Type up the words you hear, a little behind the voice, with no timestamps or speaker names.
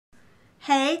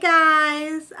Hey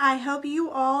guys, I hope you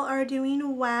all are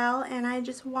doing well, and I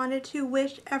just wanted to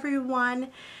wish everyone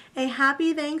a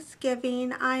happy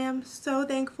Thanksgiving. I am so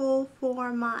thankful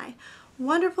for my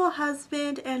wonderful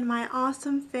husband and my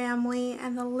awesome family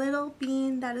and the little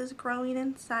being that is growing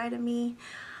inside of me.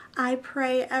 I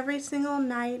pray every single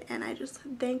night, and I just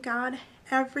thank God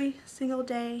every single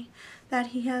day that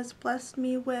He has blessed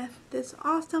me with this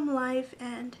awesome life.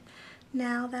 And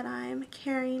now that I'm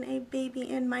carrying a baby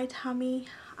in my tummy,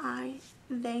 I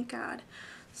thank God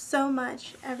so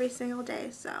much every single day.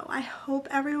 So I hope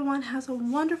everyone has a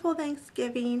wonderful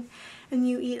Thanksgiving and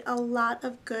you eat a lot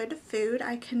of good food.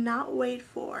 I cannot wait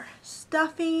for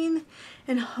stuffing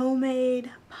and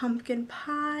homemade pumpkin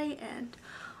pie and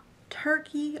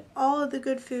turkey, all of the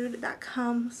good food that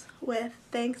comes with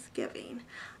Thanksgiving.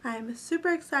 I'm super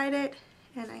excited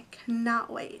and I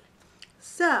cannot wait.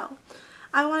 So,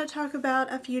 I want to talk about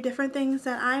a few different things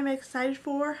that I'm excited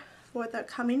for the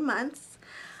coming months.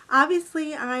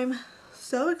 Obviously, I'm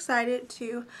so excited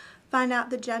to find out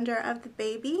the gender of the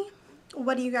baby.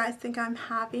 What do you guys think I'm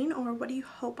having, or what do you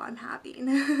hope I'm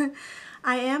having?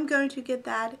 I am going to get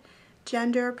that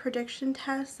gender prediction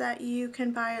test that you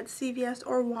can buy at CVS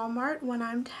or Walmart when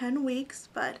I'm 10 weeks,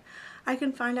 but I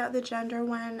can find out the gender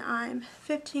when I'm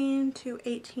 15 to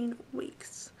 18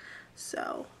 weeks.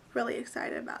 So really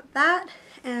excited about that,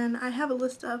 and I have a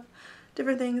list of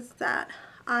different things that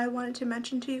I wanted to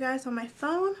mention to you guys on my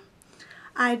phone.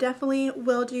 I definitely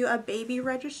will do a baby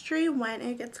registry when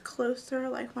it gets closer,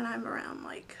 like when I'm around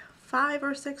like 5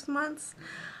 or 6 months.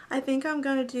 I think I'm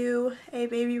going to do a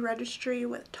baby registry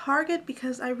with Target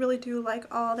because I really do like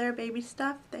all their baby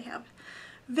stuff. They have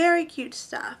very cute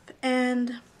stuff.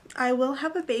 And I will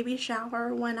have a baby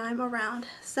shower when I'm around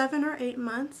 7 or 8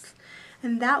 months.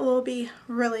 And that will be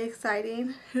really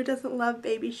exciting. Who doesn't love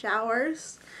baby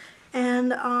showers?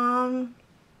 And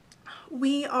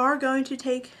we are going to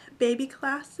take baby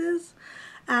classes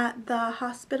at the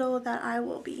hospital that I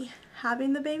will be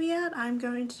having the baby at. I'm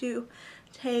going to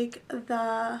take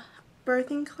the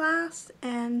birthing class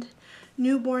and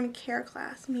newborn care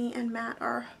class. Me and Matt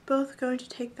are both going to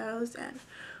take those, and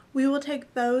we will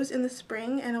take those in the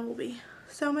spring, and it will be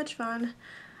so much fun.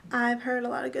 I've heard a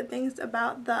lot of good things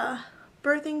about the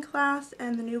birthing class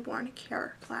and the newborn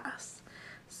care class,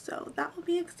 so that will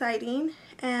be exciting.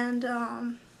 And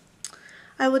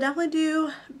I will definitely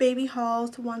do baby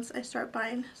hauls once I start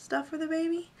buying stuff for the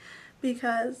baby,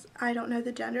 because I don't know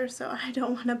the gender, so I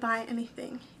don't want to buy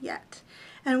anything yet.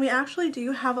 And we actually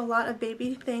do have a lot of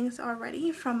baby things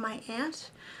already from my aunt,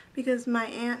 because my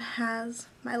aunt has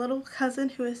my little cousin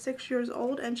who is 6 years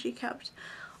old, and she kept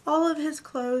all of his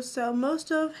clothes. So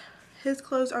most of his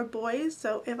clothes are boys,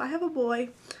 so if I have a boy,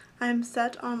 I'm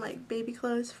set on like baby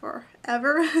clothes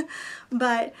forever.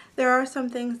 But there are some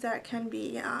things that can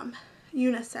be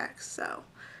unisex, so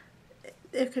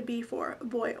it could be for a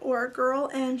boy or a girl.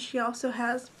 And she also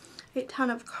has a ton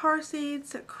of car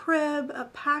seats, a crib, a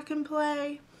pack and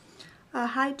play, a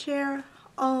high chair,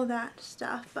 all of that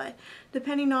stuff. But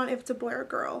depending on if it's a boy or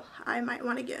girl, I might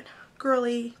want to get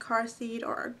girly car seat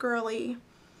or a girly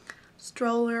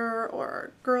stroller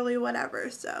or girly whatever.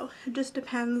 So it just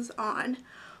depends on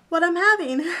what I'm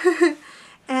having.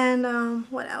 And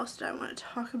what else did I want to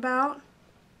talk about?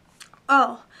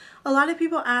 Oh, a lot of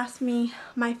people asked me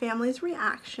my family's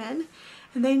reaction,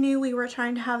 and they knew we were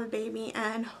trying to have a baby,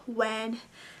 and when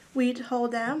we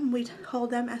told them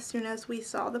as soon as we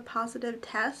saw the positive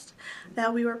test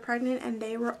that we were pregnant, and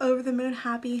they were over the moon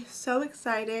happy, so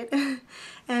excited.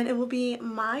 And it will be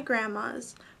my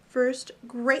grandma's first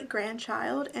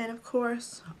great-grandchild, and of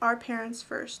course our parents'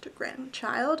 first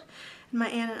grandchild. And my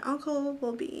aunt and uncle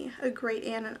will be a great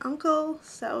aunt and uncle,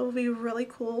 so it will be really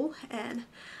cool. And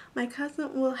my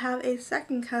cousin will have a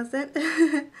second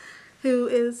cousin who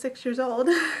is 6 years old.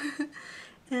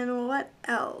 And what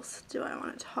else do I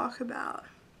want to talk about?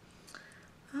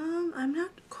 I'm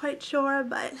not quite sure,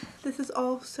 but this is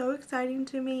all so exciting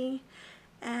to me,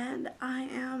 and I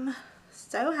am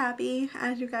so happy,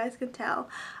 as you guys can tell.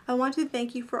 I want to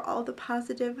thank you for all the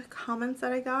positive comments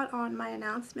that I got on my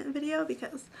announcement video,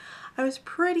 because I was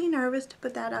pretty nervous to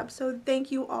put that up. So thank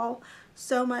you all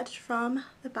so much from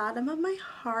the bottom of my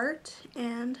heart.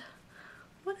 And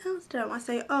what else did I want to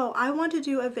say? Oh, I want to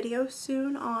do a video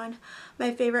soon on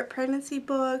my favorite pregnancy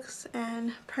books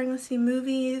and pregnancy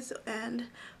movies and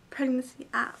pregnancy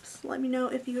apps. Let me know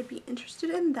if you would be interested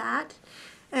in that.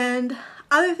 And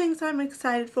other things I'm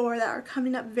excited for that are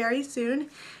coming up very soon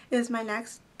is my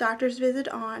next doctor's visit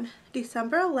on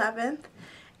December 11th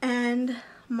and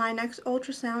my next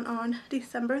ultrasound on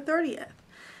December 30th.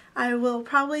 I will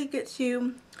probably get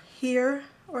to hear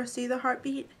or see the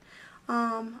heartbeat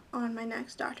on my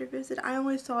next doctor visit. I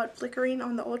only saw it flickering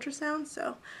on the ultrasound,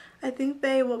 so I think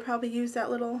they will probably use that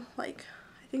little, like,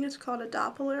 I think it's called a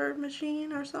Doppler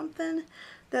machine or something,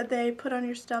 that they put on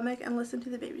your stomach and listen to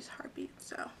the baby's heartbeat.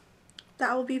 So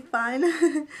that will be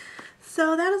fun.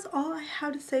 So that is all I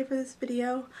have to say for this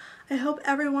video. I hope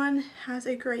everyone has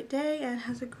a great day and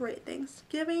has a great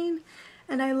Thanksgiving.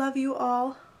 And I love you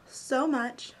all so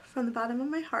much from the bottom of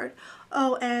my heart.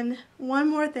 Oh, and one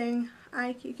more thing.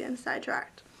 I keep getting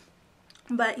sidetracked.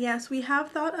 But yes, we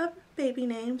have thought of baby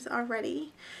names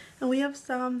already. And we have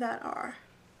some that are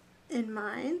in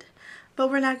mind. But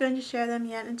we're not going to share them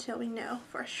yet until we know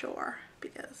for sure.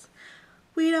 Because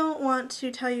we don't want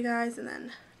to tell you guys and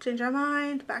then change our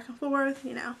mind, back and forth,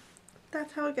 you know.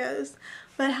 That's how it goes.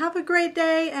 But have a great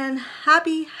day and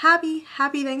happy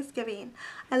Thanksgiving.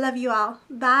 I love you all.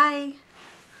 Bye.